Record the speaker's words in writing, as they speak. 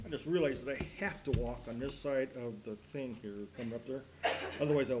just realized that I have to walk on this side of the thing here coming up there.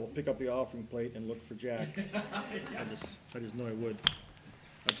 Otherwise, I will pick up the offering plate and look for Jack. I just know I would.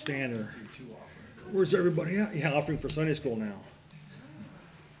 I'd stand there. Where's everybody at? Yeah, offering for Sunday school now.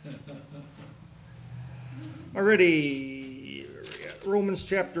 Alrighty, Romans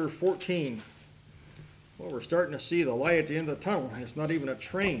chapter 14. Well, we're starting to see the light at the end of the tunnel. It's not even a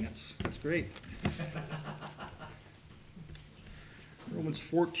train. That's great. Romans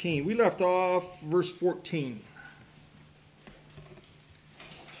 14. We left off verse 14.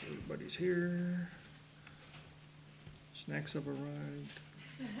 So everybody's here. Snacks have arrived.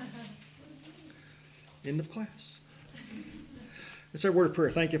 End of class. It's our word of prayer.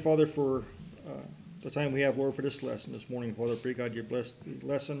 Thank you, Father, for the time we have, Lord, for this lesson this morning. Father, I pray, God, you bless the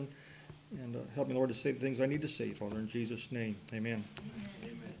lesson and help me, Lord, to say the things I need to say, Father, in Jesus' name. Amen.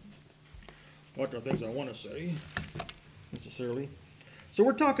 Amen. What are things I want to say, necessarily? So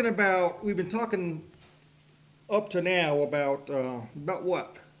we've been talking up to now about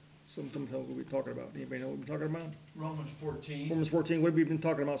what? Sometimes what we've been talking about. Anybody know what we've been talking about? Romans 14. Romans 14. What have we been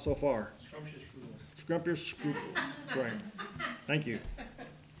talking about so far? Scrumptious scruples. Scrumptious scruples. That's right. Thank you.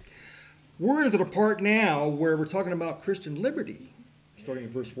 We're into the part now where we're talking about Christian liberty, starting in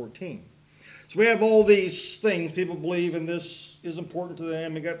verse 14. So we have all these things. People believe in this is important to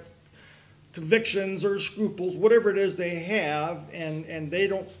them. We got convictions or scruples, whatever it is they have, and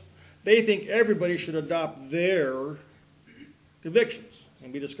they think everybody should adopt their convictions.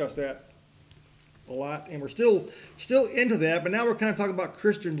 And we discussed that a lot, and we're still into that, but now we're kind of talking about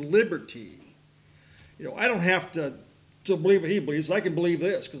Christian liberty. You know, I don't have to believe what he believes. I can believe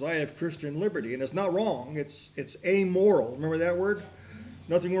this because I have Christian liberty, and it's not wrong. It's amoral. Remember that word?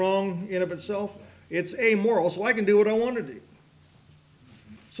 Nothing wrong in of itself. It's amoral, so I can do what I want to do.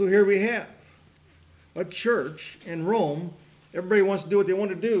 So here we have a church in Rome. Everybody wants to do what they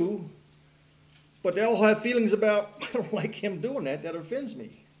want to do, but they all have feelings about, I don't like him doing that. That offends me.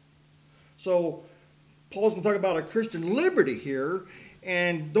 So Paul's going to talk about a Christian liberty here,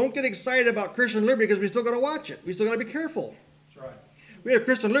 and don't get excited about Christian liberty because we still got to watch it. We still got to be careful. That's right. We have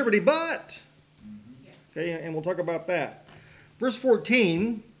Christian liberty, but, okay, and we'll talk about that. Verse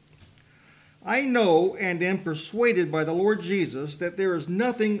 14, I know and am persuaded by the Lord Jesus that there is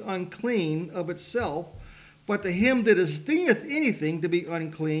nothing unclean of itself, but to him that esteemeth anything to be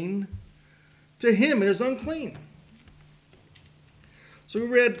unclean, to him it is unclean. So we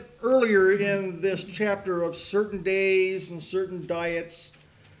read earlier in this chapter of certain days and certain diets,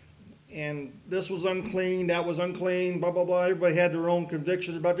 and this was unclean, that was unclean, blah, blah, blah. Everybody had their own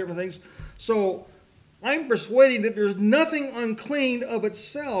convictions about different things. So I'm persuading that there's nothing unclean of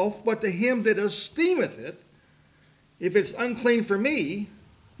itself, but to him that esteemeth it. If it's unclean for me,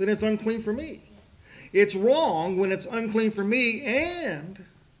 then it's unclean for me. It's wrong when it's unclean for me, and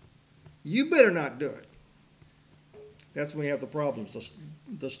you better not do it. That's when we have the problems,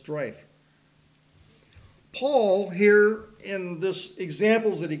 the strife. Paul, here in this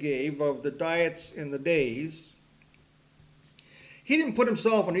examples that he gave of the diets and the days, he didn't put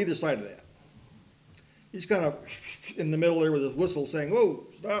himself on either side of that. He's kind of in the middle there with his whistle saying, whoa,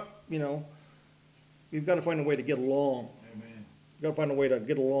 stop, you know. We've got to find a way to get along. Amen. We've got to find a way to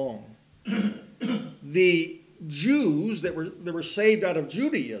get along. The Jews that were saved out of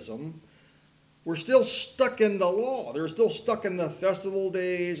Judaism were still stuck in the law. They were still stuck in the festival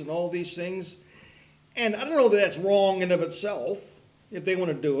days and all these things. And I don't know that that's wrong in of itself, if they want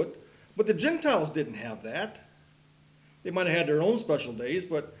to do it. But the Gentiles didn't have that. They might have had their own special days,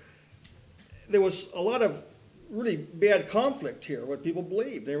 but there was a lot of really bad conflict here, what people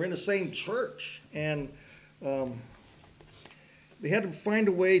believed. They were in the same church, and they had to find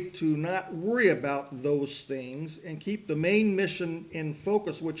a way to not worry about those things and keep the main mission in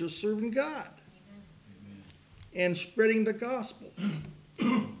focus, which is serving God. Amen. And spreading the gospel.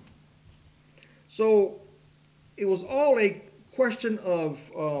 So it was all a question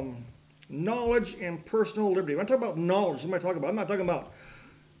of knowledge and personal liberty. When I talk about knowledge, I'm not talking about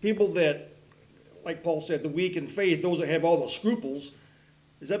people that, like Paul said, the weak in faith, those that have all the scruples.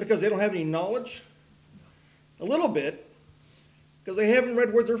 Is that because they don't have any knowledge? A little bit, because they haven't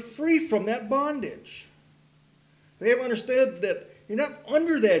read where they're free from that bondage. They haven't understood that you're not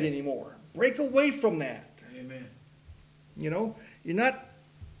under that anymore. Break away from that. Amen. You know, you're not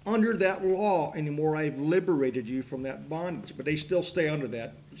under that law anymore. I've liberated you from that bondage. But they still stay under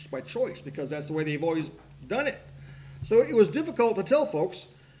that just by choice because that's the way they've always done it. So it was difficult to tell folks,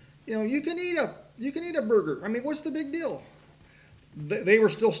 you know, you can eat a burger. I mean, what's the big deal? They were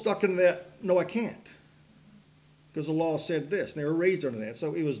still stuck in that, no, I can't. Because the law said this, and they were raised under that.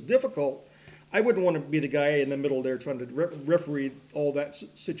 So it was difficult. I wouldn't want to be the guy in the middle there trying to referee all that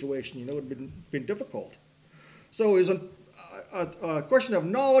situation. You know, it would have been difficult. So it was a question of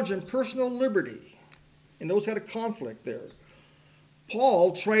knowledge and personal liberty. And those had a conflict there.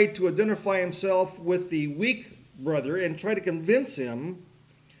 Paul tried to identify himself with the weak brother and try to convince him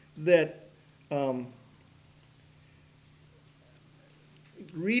that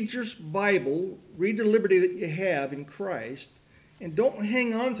read your Bible, read the liberty that you have in Christ, and don't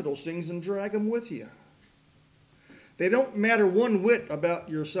hang on to those things and drag them with you. They don't matter one whit about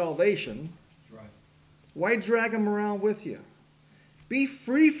your salvation. That's right. Why drag them around with you? Be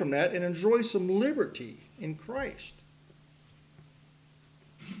free from that and enjoy some liberty in Christ.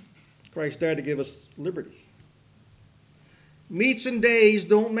 Christ died to give us liberty. Meats and days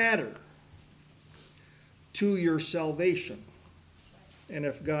don't matter to your salvation. And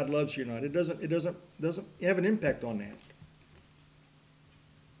if God loves you or not, it doesn't have an impact on that.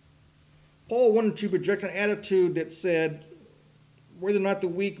 Paul wanted to project an attitude that said whether or not the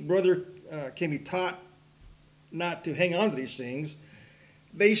weak brother can be taught not to hang on to these things,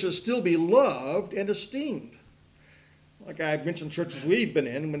 they should still be loved and esteemed. Like I mentioned churches we've been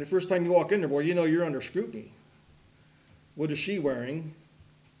in, when the first time you walk in there, boy, you know you're under scrutiny. What is she wearing?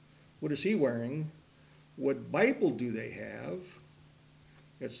 What is he wearing? What Bible do they have?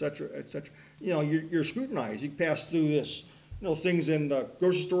 Etc., etc. You know, you're scrutinized. You pass through this, you know, things in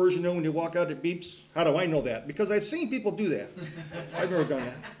grocery stores, you know, when you walk out, it beeps. How do I know that? Because I've seen people do that. I've never done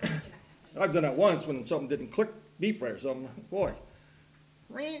that. I've done that once when something didn't click, beep right or something. Boy.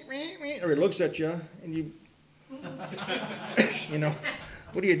 Or it looks at you, and you, you know,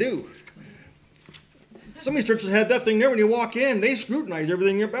 what do? Some of these churches have that thing there when you walk in. They scrutinize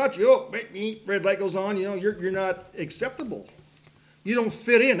everything about you. Oh, red light goes on. You know, you're not acceptable. You don't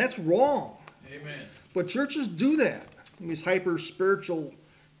fit in. That's wrong. Amen. But churches do that. These hyper-spiritual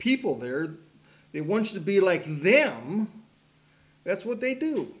people there, they want you to be like them. That's what they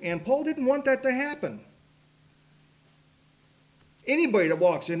do. And Paul didn't want that to happen. Anybody that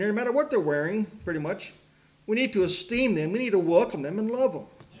walks in there, no matter what they're wearing, pretty much, we need to esteem them. We need to welcome them and love them.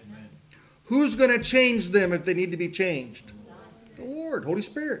 Amen. Who's going to change them if they need to be changed? The Lord, Holy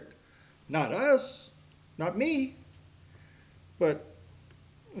Spirit. Not us. Not me. But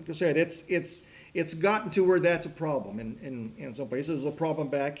like I said, it's gotten to where that's a problem. In some places, there's a problem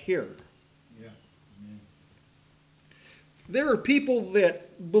back here. Yeah. Amen. There are people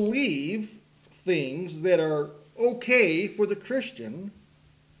that believe things that are okay for the Christian,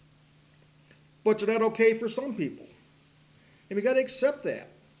 but they're not okay for some people. And we got to accept that.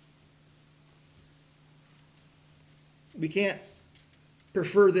 We can't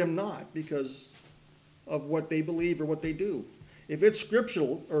prefer them not because of what they believe or what they do. If it's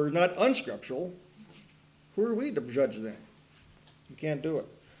scriptural or not unscriptural, who are we to judge them? You can't do it.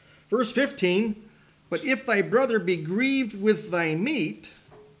 Verse 15, but if thy brother be grieved with thy meat,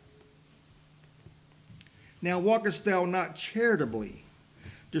 now walkest thou not charitably.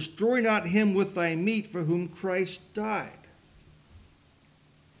 Destroy not him with thy meat for whom Christ died.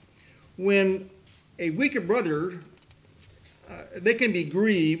 When a weaker brother, they can be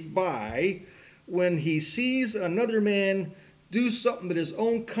grieved by when he sees another man do something that his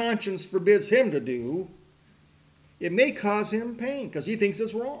own conscience forbids him to do, it may cause him pain because he thinks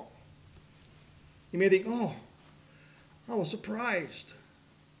it's wrong. He may think, oh, I was surprised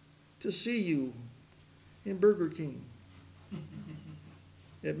to see you in Burger King.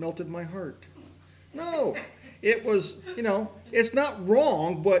 It melted my heart. No, it was, you know, it's not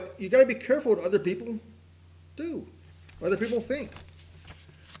wrong, but you got to be careful what other people do, what other people think.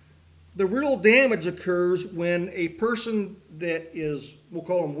 The real damage occurs when a person that is, we'll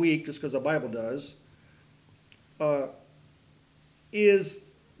call them weak, just because the Bible does, is,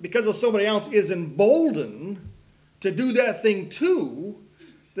 because of somebody else, is emboldened to do that thing too,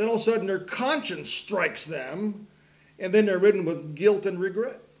 then all of a sudden their conscience strikes them, and then they're ridden with guilt and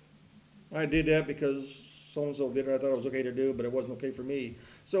regret. I did that because so-and-so did it. I thought it was okay to do, but it wasn't okay for me.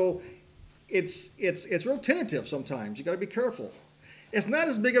 So it's real tentative sometimes. You got to be careful. It's not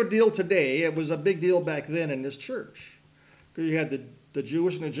as big of a deal today. It was a big deal back then in this church. Because you had the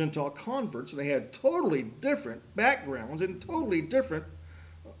Jewish and the Gentile converts, and they had totally different backgrounds and totally different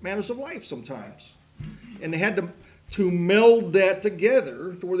manners of life sometimes. And they had to meld that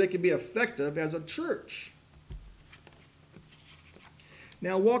together to where they could be effective as a church.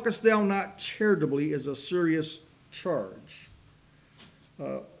 Now, walkest thou not charitably is a serious charge.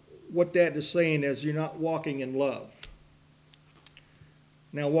 What that is saying is you're not walking in love.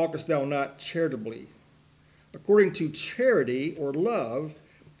 Now walkest thou not charitably. According to charity or love,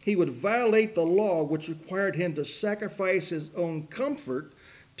 he would violate the law which required him to sacrifice his own comfort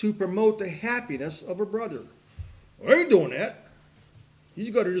to promote the happiness of a brother. I ain't doing that. He's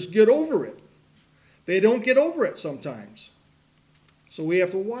got to just get over it. They don't get over it sometimes. So we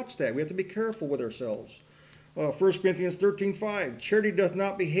have to watch that. We have to be careful with ourselves. 1 Corinthians 13:5, charity doth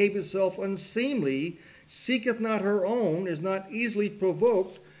not behave itself unseemly, seeketh not her own, is not easily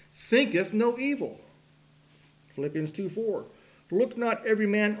provoked, thinketh no evil. Philippians 2:4, look not every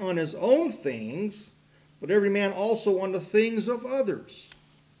man on his own things, but every man also on the things of others.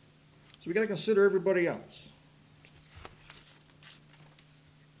 So we got to consider everybody else.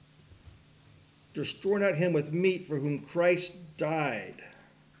 Destroy not him with meat for whom Christ died.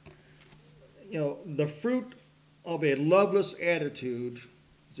 You know, the fruit of a loveless attitude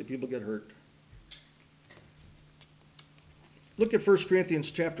is that people get hurt. Look at 1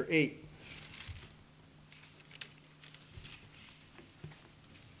 Corinthians chapter 8.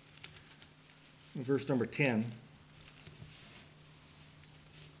 In verse number 10.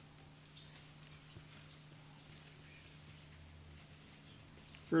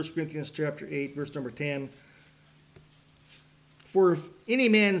 First Corinthians chapter 8, verse number 10. For if any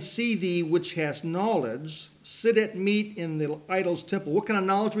man see thee which has knowledge, sit at meat in the idol's temple. What kind of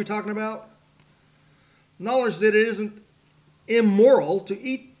knowledge are we talking about? Knowledge that it isn't immoral to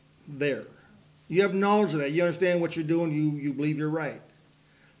eat there. You have knowledge of that. You understand what you're doing. You believe you're right.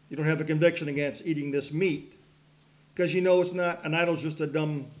 You don't have a conviction against eating this meat because you know it's not, an idol's just a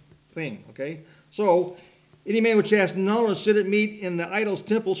dumb thing, okay? So, any man which has knowledge sit at meat in the idol's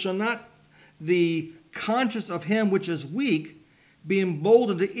temple, shall not the conscience of him which is weak be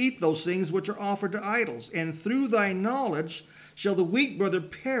emboldened to eat those things which are offered to idols? And through thy knowledge shall the weak brother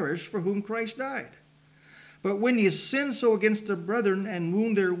perish for whom Christ died. But when ye sin so against the brethren and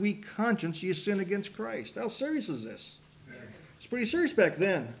wound their weak conscience, ye sin against Christ. How serious is this? It's pretty serious back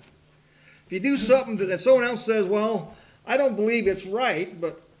then. If you do something that someone else says, well, I don't believe it's right,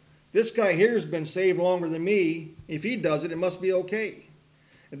 but this guy here has been saved longer than me. If he does it, it must be okay.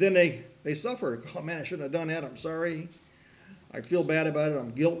 And then they suffer. Oh, man, I shouldn't have done that. I'm sorry. I feel bad about it.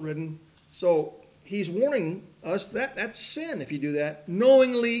 I'm guilt-ridden. So he's warning us that that's sin if you do that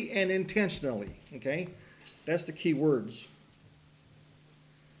knowingly and intentionally. Okay? That's the key words.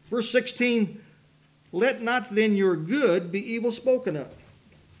 Verse 16, let not then your good be evil spoken of.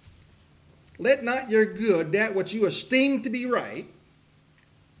 Let not your good, that which you esteem to be right,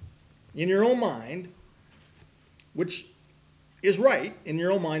 in your own mind, which is right in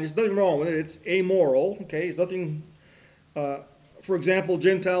your own mind, there's nothing wrong with it, it's amoral, okay, it's nothing, for example,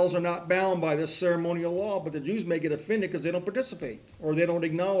 Gentiles are not bound by this ceremonial law, but the Jews may get offended because they don't participate, or they don't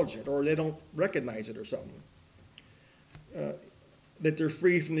acknowledge it, or they don't recognize it or something, that they're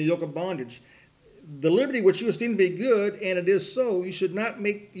free from the yoke of bondage. The liberty which you esteem to be good, and it is so, you should not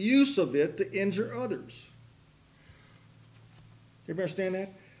make use of it to injure others. Everybody understand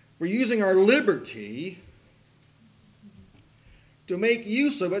that? We're using our liberty to make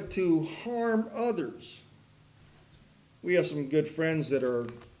use of it to harm others. We have some good friends that are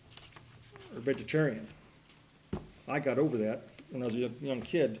vegetarian. I got over that when I was a young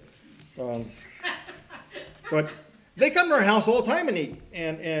kid. But they come to our house all the time and eat.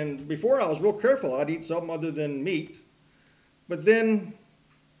 And before I was real careful. I'd eat something other than meat. But then,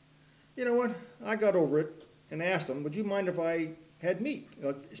 you know what? I got over it and asked them, would you mind if I had meat,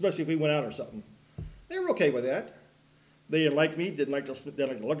 especially if we went out or something? They were okay with that. They didn't like meat, didn't like the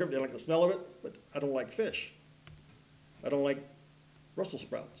look of it, didn't like the smell of it, but I don't like fish. I don't like Brussels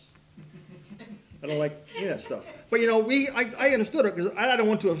sprouts. I don't like any of that stuff. But you know, I understood it because I don't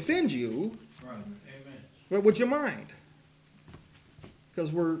want to offend you. Right. Amen. But would you mind?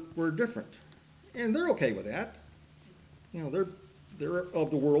 Because we're different. And they're okay with that. You know, they're of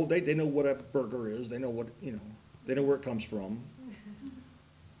the world. They know what a burger is. They know what, you know, they know where it comes from.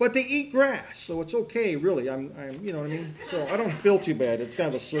 But they eat grass, so it's okay, really. I'm you know what I mean? So I don't feel too bad. It's kind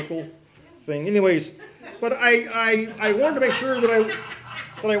of a circle thing. Anyways, but I wanted to make sure that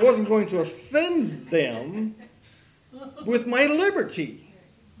I wasn't going to offend them with my liberty.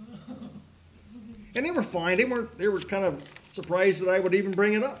 And they were fine. They were kind of surprised that I would even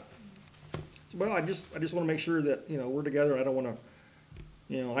bring it up. So, well, I just want to make sure that, you know, we're together. I don't want to,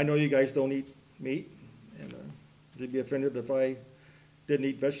 you know, I know you guys don't eat meat, and they'd be offended if I didn't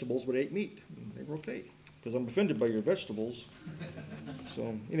eat vegetables but ate meat. And they were okay because I'm offended by your vegetables.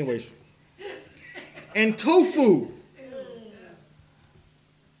 So, anyways, and tofu.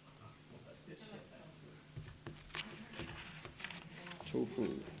 Tofu.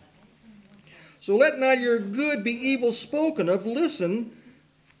 So let not your good be evil spoken of. Listen,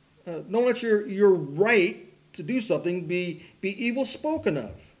 don't let your right to do something be evil spoken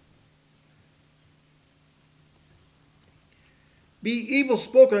of. Be evil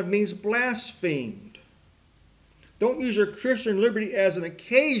spoken of means blasphemed. Don't use your Christian liberty as an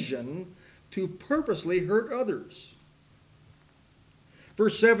occasion to purposely hurt others.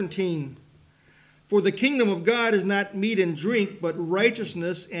 Verse 17, for the kingdom of God is not meat and drink, but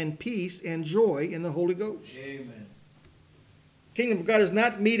righteousness and peace and joy in the Holy Ghost. Amen. Kingdom of God is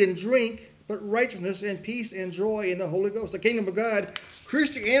not meat and drink, but righteousness and peace and joy in the Holy Ghost. The kingdom of God,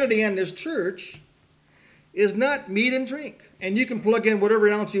 Christianity and this church, is not meat and drink. And you can plug in whatever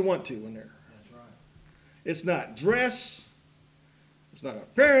else you want to in there. That's right. It's not dress. It's not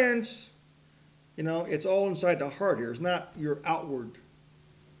appearance. It's all inside the heart here. It's not your outward,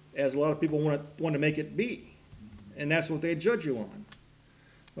 as a lot of people want to make it be. And that's what they judge you on.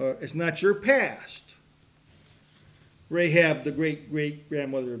 It's not your past. Rahab, the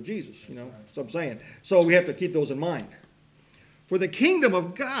great-great-grandmother of Jesus, that's what I'm saying. So we have to keep those in mind. For the kingdom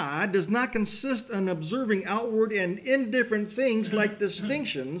of God does not consist in observing outward and indifferent things like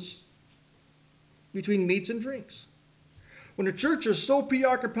distinctions between meats and drinks. When the church is so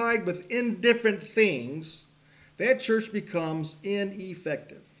preoccupied with indifferent things, that church becomes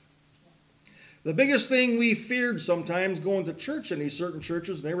ineffective. The biggest thing we feared sometimes going to church in these certain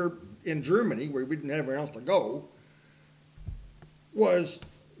churches, and they were in Germany where we didn't have anywhere else to go, was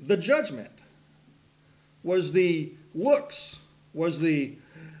the judgment, was the looks, was the,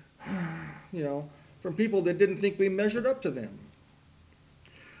 from people that didn't think we measured up to them.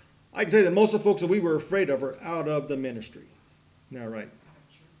 I can tell you that most of the folks that we were afraid of are out of the ministry. Now, right?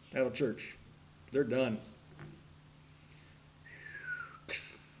 Out of church. They're done. That's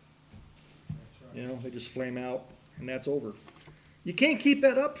right. They just flame out, and that's over. You can't keep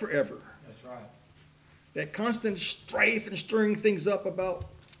that up forever. That's right. That constant strife and stirring things up about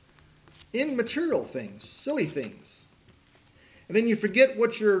immaterial things, silly things. And then you forget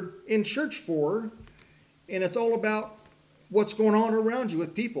what you're in church for, and it's all about what's going on around you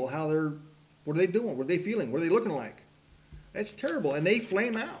with people, what are they doing, what are they feeling, what are they looking like. That's terrible, and they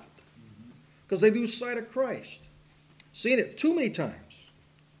flame out because they lose sight of Christ. Seen it too many times.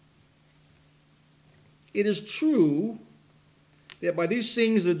 It is true that by these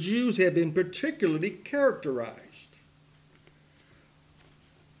things the Jews have been particularly characterized.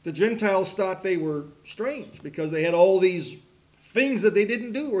 The Gentiles thought they were strange because they had all these things that they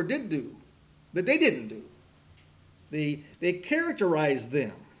didn't do or did do, that they didn't do. They characterized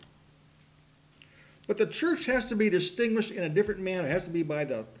them. But the church has to be distinguished in a different manner. It has to be by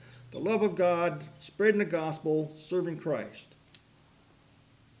the love of God, spreading the gospel, serving Christ.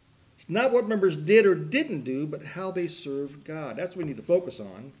 It's not what members did or didn't do, but how they served God. That's what we need to focus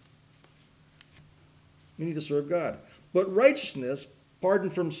on. We need to serve God. But righteousness, pardon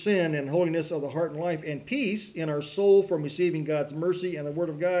from sin and holiness of the heart and life, and peace in our soul from receiving God's mercy and the word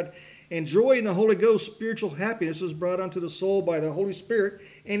of God, and joy in the Holy Ghost, spiritual happiness is brought unto the soul by the Holy Spirit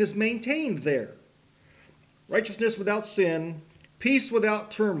and is maintained there. Righteousness without sin, peace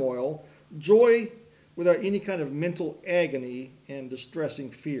without turmoil, joy without any kind of mental agony and distressing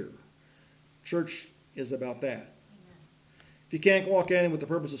fear. Church is about that. Amen. If you can't walk in with the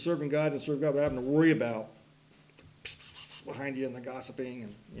purpose of serving God and serve God without having to worry about behind you and the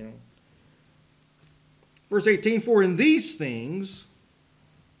gossiping and Verse 18, for in these things,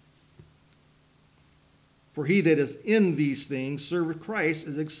 for he that is in these things serveth Christ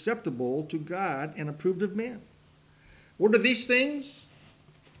is acceptable to God and approved of men. What are these things?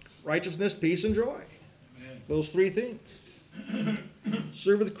 Righteousness, peace, and joy. Amen. Those three things.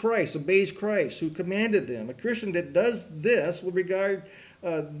 Serveth Christ, obeys Christ, who commanded them. A Christian that does this will regard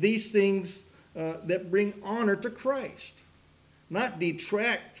these things that bring honor to Christ, not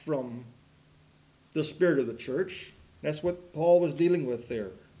detract from the spirit of the church. That's what Paul was dealing with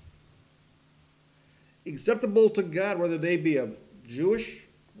there. Acceptable to God, whether they be of Jewish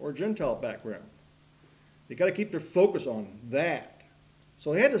or Gentile background. They got to keep their focus on that.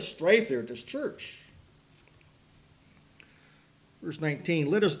 So they had a strife there at this church. Verse 19,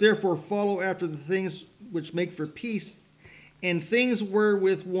 let us therefore follow after the things which make for peace, and things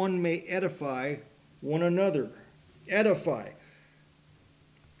wherewith one may edify one another. Edify.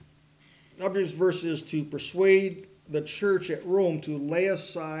 The object of this verse is to persuade the church at Rome to lay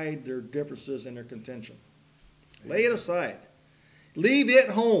aside their differences and their contention. Lay it aside. Leave it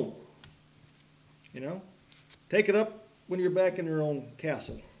home. Take it up when you're back in your own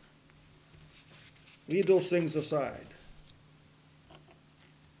castle. Leave those things aside.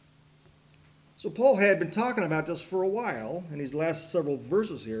 So Paul had been talking about this for a while in these last several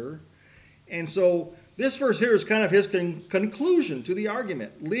verses here. And so this verse here is kind of his conclusion to the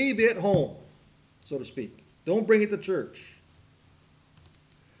argument. Leave it home, so to speak. Don't bring it to church.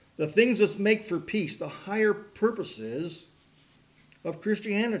 The things that make for peace, the higher purposes, of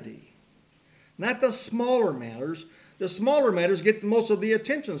Christianity. Not the smaller matters. The smaller matters get most of the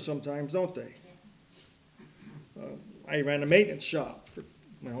attention sometimes, don't they? I ran a maintenance shop for,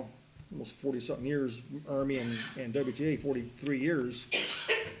 almost 40-something years, Army and WTA, 43 years.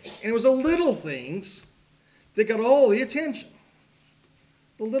 And it was the little things that got all the attention.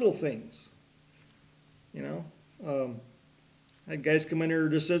 The little things. I had guys come in here,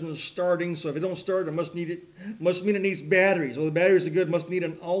 this isn't starting, so if it don't start, it must mean it needs batteries. Oh, the batteries are good, must need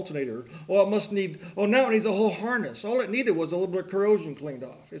an alternator. Now it needs a whole harness. All it needed was a little bit of corrosion cleaned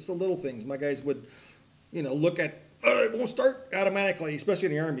off. It's the little things. My guys would, look at, it won't start automatically, especially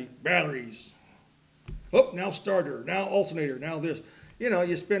in the Army. Batteries. Oh, now starter, now alternator, now this.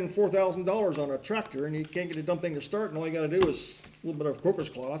 You spend $4,000 on a tractor and you can't get a dumb thing to start, and all you got to do is a little bit of crocus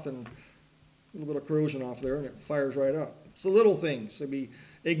cloth and a little bit of corrosion off there, and it fires right up. It's the little things that we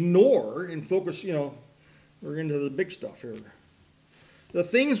ignore and focus, we're into the big stuff here. The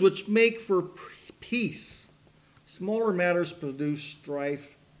things which make for peace. Smaller matters produce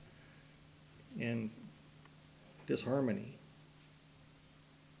strife and disharmony.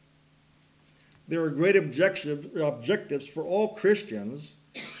 There are great objectives for all Christians.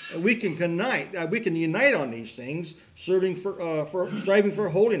 We can unite on these things, striving for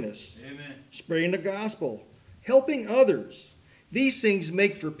holiness, Amen. spreading the gospel, helping others. These things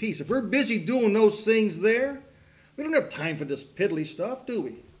make for peace. If we're busy doing those things there, we don't have time for this piddly stuff, do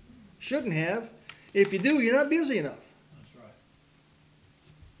we? Shouldn't have. If you do, you're not busy enough. That's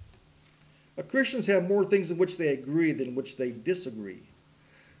right. Christians have more things in which they agree than in which they disagree.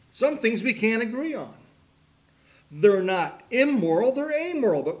 Some things we can't agree on. They're not immoral, they're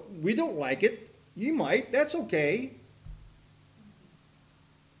amoral, but we don't like it. You might, that's okay.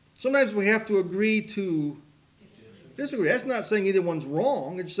 Sometimes we have to agree to disagree. That's not saying either one's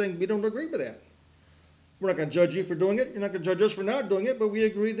wrong, it's saying we don't agree with that. We're not going to judge you for doing it, you're not going to judge us for not doing it, but we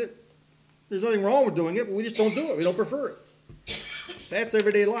agree that there's nothing wrong with doing it, but we just don't do it, we don't prefer it. That's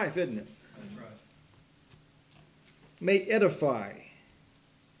everyday life, isn't it? That's right. May edify.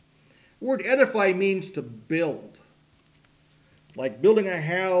 The word edify means to build. Like building a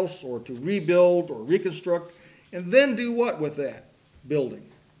house or to rebuild or reconstruct. And then do what with that building?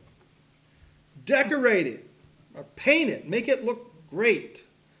 Decorate it. Or paint it. Make it look great.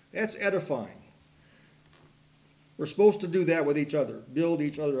 That's edifying. We're supposed to do that with each other. Build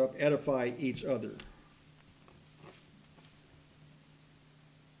each other up. Edify each other.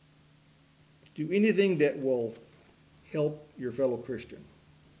 Do anything that will help your fellow Christian.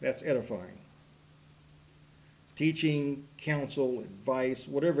 That's edifying. Teaching, counsel, advice,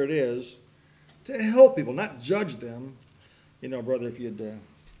 whatever it is, to help people, not judge them. Brother, if you'd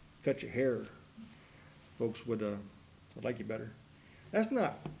cut your hair, folks would like you better. That's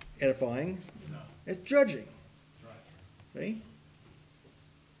not edifying. No. It's judging. That's right. See?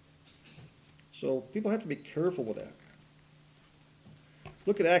 So people have to be careful with that.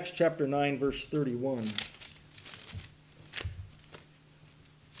 Look at Acts chapter 9, verse 31.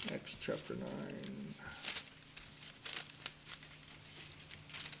 Acts chapter 9.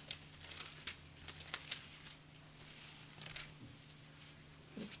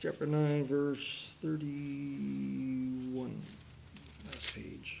 Acts chapter 9, verse 31. Last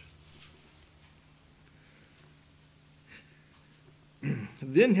page.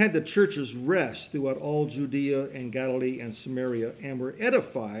 Then had the churches rest throughout all Judea and Galilee and Samaria, and were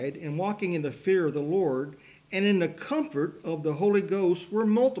edified, and walking in the fear of the Lord, and in the comfort of the Holy Ghost were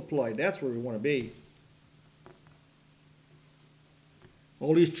multiplied. That's where we want to be.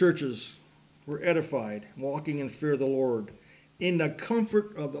 All these churches were edified, walking in fear of the Lord. In the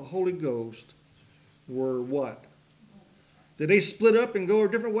comfort of the Holy Ghost were what? Did they split up and go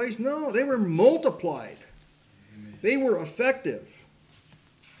different ways? No, they were multiplied. Amen. They were effective.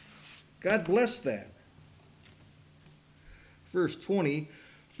 God bless that. Verse 20,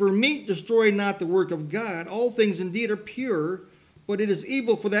 for meat destroy not the work of God. All things indeed are pure, but it is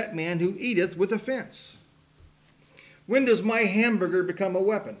evil for that man who eateth with offense. When does my hamburger become a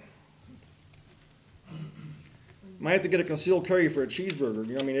weapon? Might have to get a concealed carry for a cheeseburger.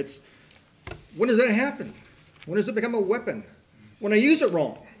 When does that happen? When does it become a weapon? When I use it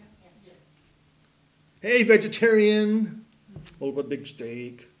wrong. Hey, vegetarian, a little bit big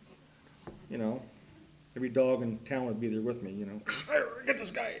steak. Every dog in town would be there with me, Get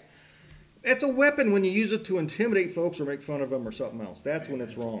this guy. That's a weapon when you use it to intimidate folks or make fun of them or something else. That's when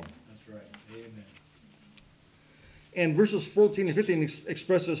it's wrong. That's right. Amen. And verses 14 and 15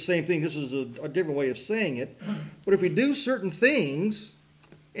 express the same thing. This is a different way of saying it. But if we do certain things,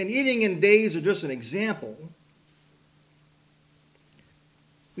 and eating in days are just an example,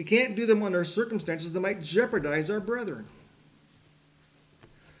 we can't do them under circumstances that might jeopardize our brethren.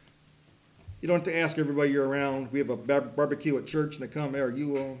 You don't have to ask everybody you're around. We have a barbecue at church, and they come, "Are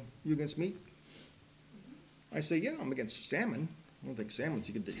you against meat?" I say, "Yeah, I'm against salmon. I don't think salmon's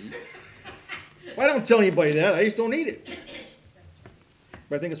good to eat." Well, I don't tell anybody that. I just don't eat it.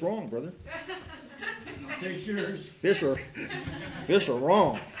 But I think it's wrong, brother. I'll take yours. Fish are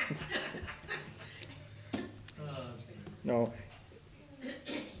wrong. No.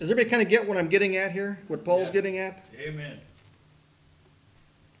 Does everybody kind of get what I'm getting at here? What Paul's getting at? Amen.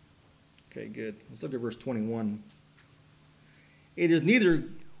 Okay, good. Let's look at verse 21. It is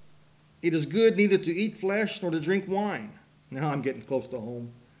good neither to eat flesh nor to drink wine. Now I'm getting close to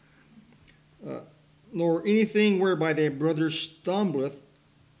home. Nor anything whereby thy brother stumbleth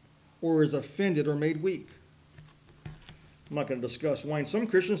or is offended or made weak. I'm not going to discuss wine. Some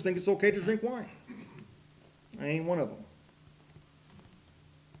Christians think it's okay to drink wine. I ain't one of them.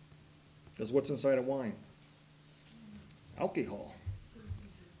 Because what's inside of wine? Alcohol.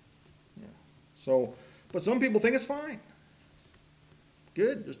 Yeah. So, but some people think it's fine.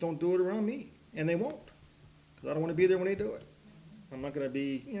 Good, just don't do it around me. And they won't. Because I don't want to be there when they do it. I'm not going to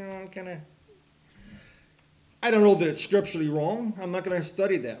be, I don't know that it's scripturally wrong. I'm not going to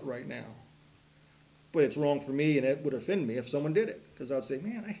study that right now. But it's wrong for me, and it would offend me if someone did it. Because I'd say,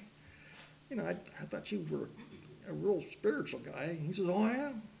 "Man, I thought you were a real spiritual guy." He says, "Oh, I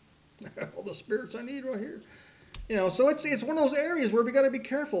am. All the spirits I need right here." So it's one of those areas where we got to be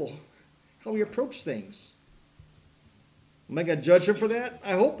careful how we approach things. Am I going to judge him for that?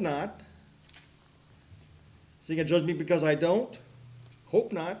 I hope not. Is he going to judge me because I don't?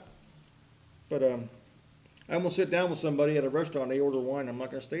 Hope not. But I'm going to sit down with somebody at a restaurant, they order wine, I'm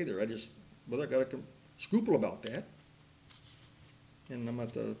not going to stay there. I got to scruple about that. And I'm going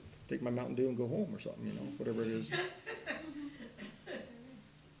to have to take my Mountain Dew and go home or something, whatever it is.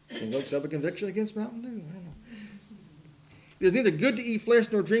 Some folks have a conviction against Mountain Dew. I don't know. It is neither good to eat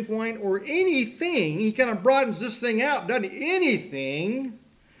flesh nor drink wine or anything. He kind of broadens this thing out, doesn't he? Anything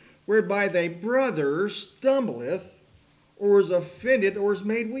whereby thy brother stumbleth or is offended or is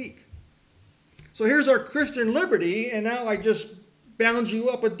made weak. So here's our Christian liberty, and now I just bound you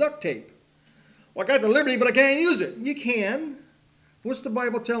up with duct tape. Well, I got the liberty, but I can't use it. You can. What's the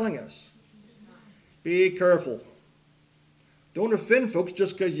Bible telling us? Be careful. Don't offend folks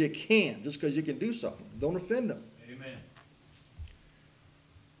just because you can, just because you can do something. Don't offend them. Amen.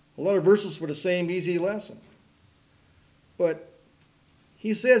 A lot of verses for the same easy lesson. But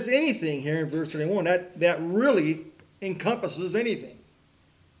he says anything here in verse 21. That really encompasses anything.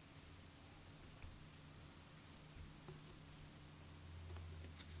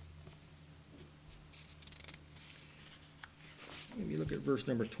 Maybe look at verse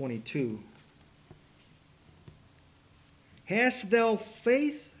number 22. Hast thou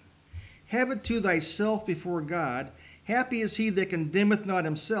faith? Have it to thyself before God. Happy is he that condemneth not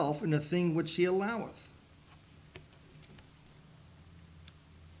himself in the thing which he alloweth.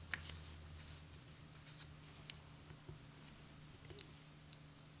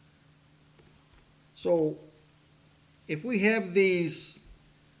 So, if we have these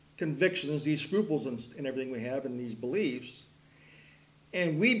convictions, these scruples and everything we have, and these beliefs,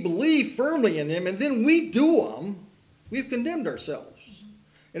 and we believe firmly in them, and then we do them, we've condemned ourselves.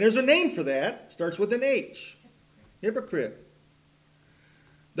 And there's a name for that. It starts with an H. Hypocrite.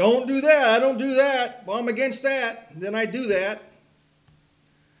 Don't do that. I don't do that. Well, I'm against that. Then I do that.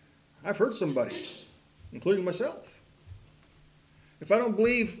 I've hurt somebody, including myself. If I don't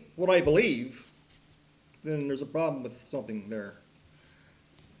believe what I believe, then there's a problem with something there.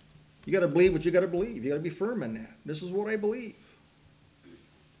 You got to believe what you got to believe. You got to be firm in that. This is what I believe.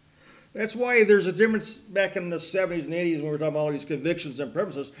 That's why there's a difference back in the 70s and 80s when we were talking about all these convictions and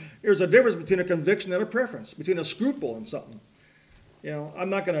preferences. There's a difference between a conviction and a preference, between a scruple and something. I'm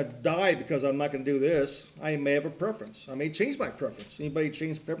not going to die because I'm not going to do this. I may have a preference. I may change my preference. Anybody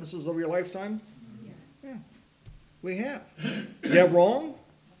change preferences over your lifetime? Yes. Yeah, we have. Is that wrong?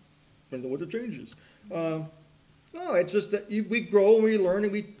 Depends on what the change is. No, it's just that we grow and we learn,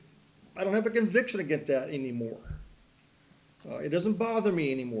 and I don't have a conviction against that anymore. It doesn't bother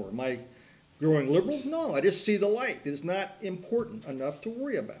me anymore. Am I growing liberal? No, I just see the light. It's not important enough to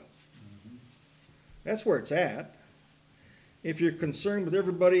worry about. That's where it's at. If you're concerned with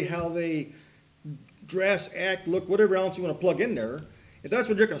everybody, how they dress, act, look, whatever else you want to plug in there, if that's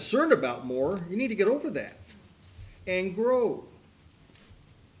what you're concerned about more, you need to get over that and grow.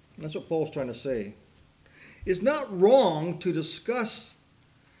 And that's what Paul's trying to say. It's not wrong to discuss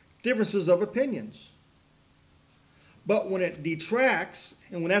differences of opinions. But when it detracts,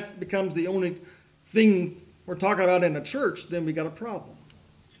 and when that becomes the only thing we're talking about in the church, then we got a problem.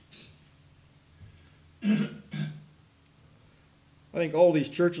 I think all these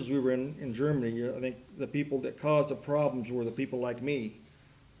churches we were in Germany, I think the people that caused the problems were the people like me.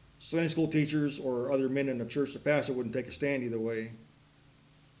 Sunday school teachers or other men in the church, the pastor wouldn't take a stand either way.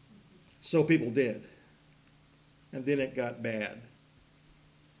 So people did. And then it got bad.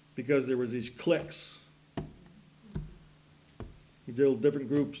 Because there was these cliques. You build different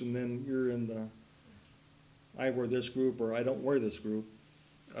groups and then you're in the, I wear this group or I don't wear this group.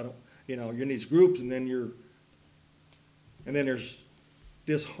 You're in these groups and then there's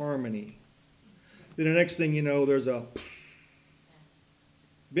disharmony. Then the next thing you know, there's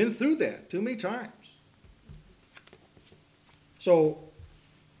been through that too many times. So,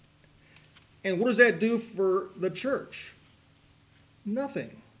 and what does that do for the church?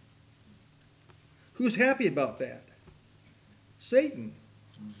 Nothing. Who's happy about that? Satan.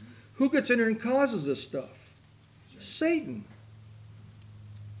 Who gets in there and causes this stuff? Satan.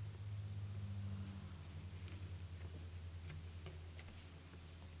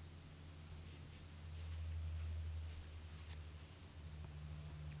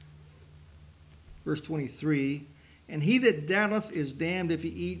 Verse 23, and he that doubteth is damned if he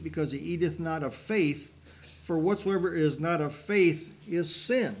eat, because he eateth not of faith, for whatsoever is not of faith is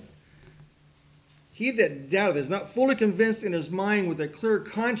sin. He that doubteth is not fully convinced in his mind with a clear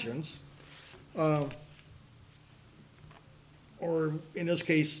conscience, or in this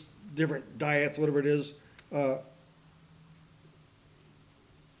case, different diets, whatever it is. If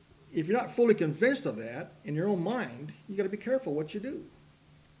you're not fully convinced of that in your own mind, you got to be careful what you do.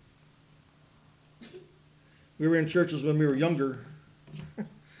 We were in churches when we were younger,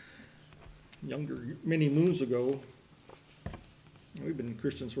 many moons ago. We've been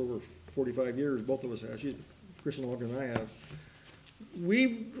Christians for over 45 years, both of us have. She's a Christian longer than I have.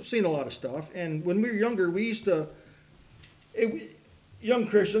 We've seen a lot of stuff, and when we were younger, we used to, young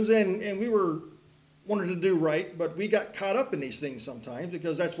Christians, and we wanted to do right, but we got caught up in these things sometimes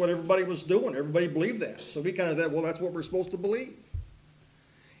because that's what everybody was doing. Everybody believed that. So we kind of thought, well, that's what we're supposed to believe.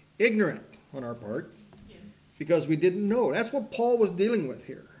 Ignorant on our part. Because we didn't know. That's what Paul was dealing with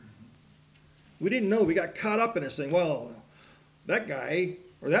here. We didn't know. We got caught up in this thing. Well, that guy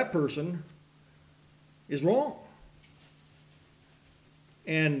or that person is wrong.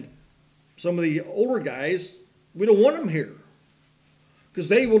 And some of the older guys, we don't want them here because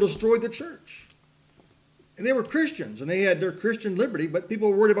they will destroy the church. And they were Christians and they had their Christian liberty, but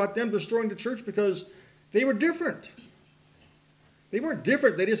people were worried about them destroying the church because they were different. They weren't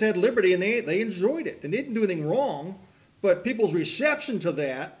different. They just had liberty, and they enjoyed it. And they didn't do anything wrong, but people's reception to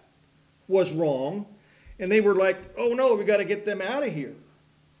that was wrong. And they were like, oh, no, we got to get them out of here.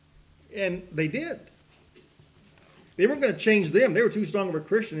 And they did. They weren't going to change them. They were too strong of a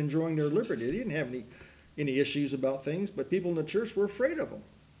Christian enjoying their liberty. They didn't have any issues about things, but people in the church were afraid of them.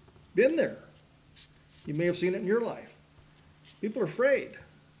 Been there. You may have seen it in your life. People are afraid.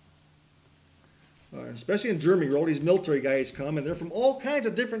 Especially in Germany, where all these military guys come, and they're from all kinds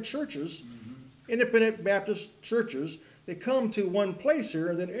of different churches, independent Baptist churches. They come to one place here,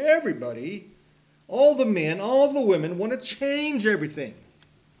 and then everybody, all the men, all the women, want to change everything.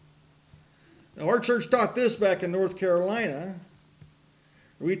 Now, our church taught this back in North Carolina.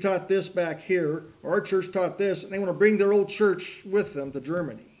 We taught this back here. Our church taught this, and they want to bring their old church with them to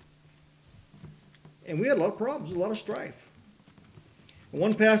Germany. And we had a lot of problems, a lot of strife.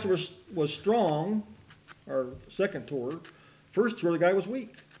 One pastor was strong, our second tour. First tour, the guy was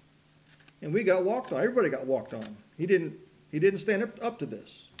weak. And we got walked on. Everybody got walked on. He didn't stand up to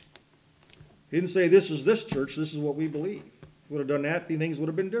this. He didn't say, this is this church, this is what we believe. If we would have done that, things would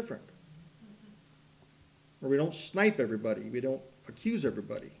have been different. Or we don't snipe everybody. We don't accuse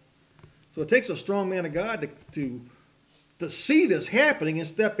everybody. So it takes a strong man of God to see this happening and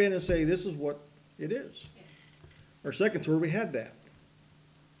step in and say, this is what it is. Our second tour, we had that.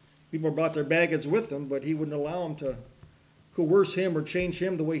 People brought their baggage with them, but he wouldn't allow them to coerce him or change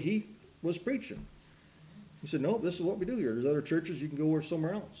him the way he was preaching. He said, no, this is what we do here. There's other churches, you can go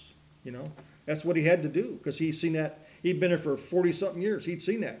somewhere else. You know, that's what he had to do because he's seen that. He'd been there for 40-something years. He'd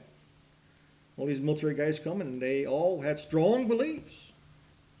seen that. All these military guys coming, and they all had strong beliefs,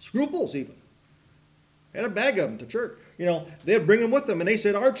 scruples even. Had a bag of them to church. You know, they'd bring them with them, and they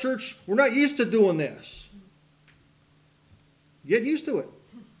said, our church, we're not used to doing this. Get used to it.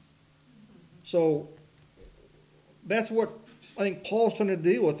 So that's what I think Paul's trying to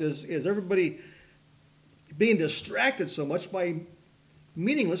deal with is everybody being distracted so much by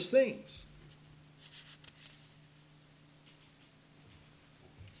meaningless things.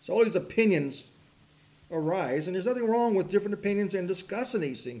 So all these opinions arise, and there's nothing wrong with different opinions and discussing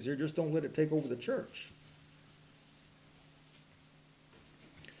these things. You just don't let it take over the church.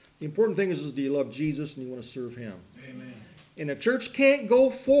 The important thing is do you love Jesus and you want to serve him? Amen. And the church can't go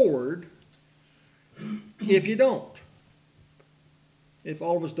forward if you don't. If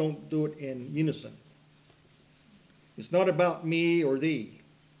all of us don't do it in unison. It's not about me or thee.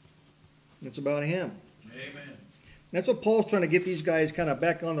 It's about him. Amen. That's what Paul's trying to get these guys kind of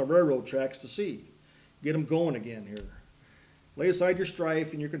back on the railroad tracks to see. Get them going again here. Lay aside your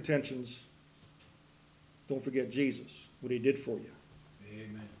strife and your contentions. Don't forget Jesus, what he did for you.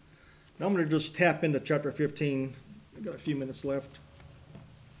 Amen. Now I'm going to just tap into chapter 15. I've got a few minutes left.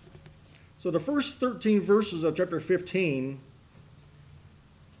 So the first 13 verses of chapter 15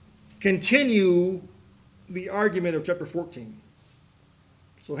 continue the argument of chapter 14.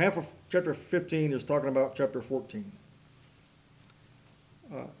 So half of chapter 15 is talking about chapter 14.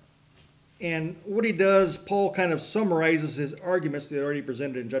 And what he does, Paul kind of summarizes his arguments that he already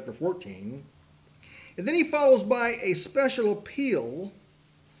presented in chapter 14. And then he follows by a special appeal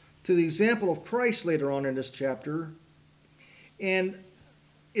to the example of Christ later on in this chapter, and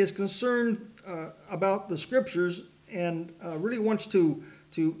is concerned about the scriptures and really wants to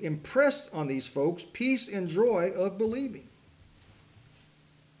impress on these folks peace and joy of believing.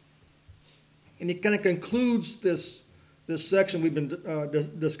 And he kind of concludes this section we've been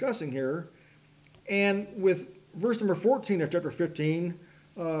discussing here. And with verse number 14 of chapter 15,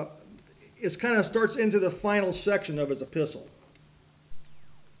 it kind of starts into the final section of his epistle.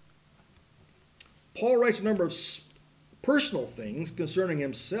 Paul writes a number of personal things concerning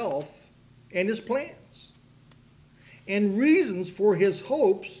himself and his plans, and reasons for his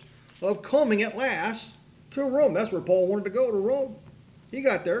hopes of coming at last to Rome. That's where Paul wanted to go, to Rome. He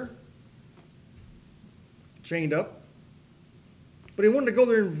got there, chained up. But he wanted to go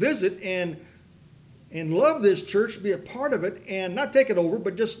there and visit and love this church, be a part of it, and not take it over,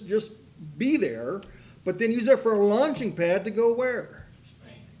 but just be there. But then use it for a launching pad to go where?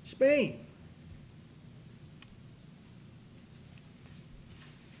 Spain.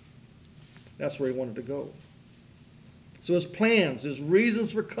 That's where he wanted to go. So his plans, his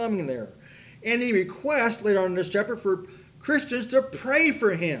reasons for coming there. And he requests later on in this chapter for Christians to pray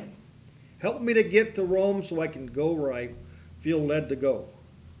for him. Help me to get to Rome so I can go where I feel led to go.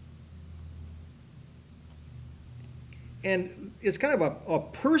 And it's kind of a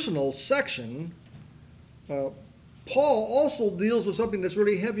personal section. Paul also deals with something that's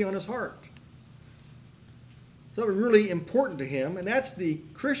really heavy on his heart. Something really important to him, and that's the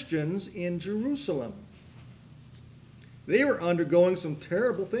Christians in Jerusalem. They were undergoing some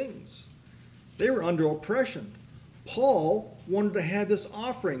terrible things. They were under oppression. Paul wanted to have this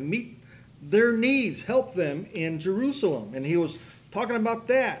offering, meet their needs, help them in Jerusalem. And he was talking about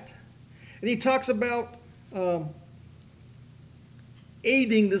that. And he talks about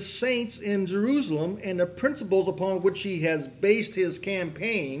aiding the saints in Jerusalem and the principles upon which he has based his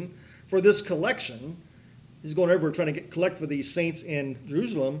campaign for this collection. He's going over trying to collect for these saints in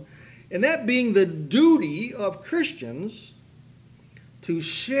Jerusalem. And that being the duty of Christians to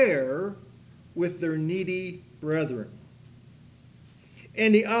share with their needy brethren.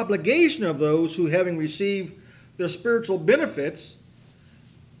 And the obligation of those who, having received the spiritual benefits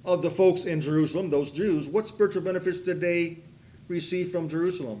of the folks in Jerusalem, those Jews, what spiritual benefits did they receive from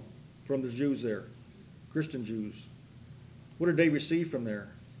Jerusalem, from the Jews there? Christian Jews. What did they receive from there?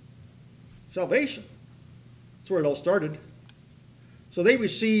 Salvation. That's where it all started. So they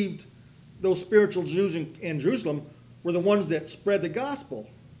received, those spiritual Jews in Jerusalem were the ones that spread the gospel.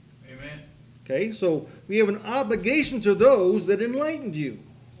 Amen. Okay, so we have an obligation to those that enlightened you.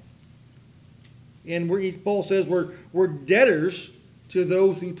 And Paul says we're debtors to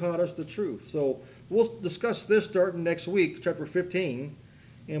those who taught us the truth. So we'll discuss this starting next week, chapter 15,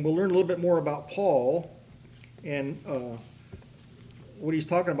 and we'll learn a little bit more about Paul and what he's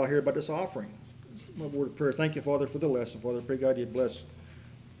talking about here about this offering. My word of prayer. Thank you, Father, for the lesson. Father, pray God you'd bless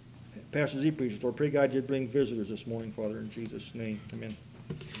Pastor Z preachers. Lord, pray God you'd bring visitors this morning, Father, in Jesus' name. Amen.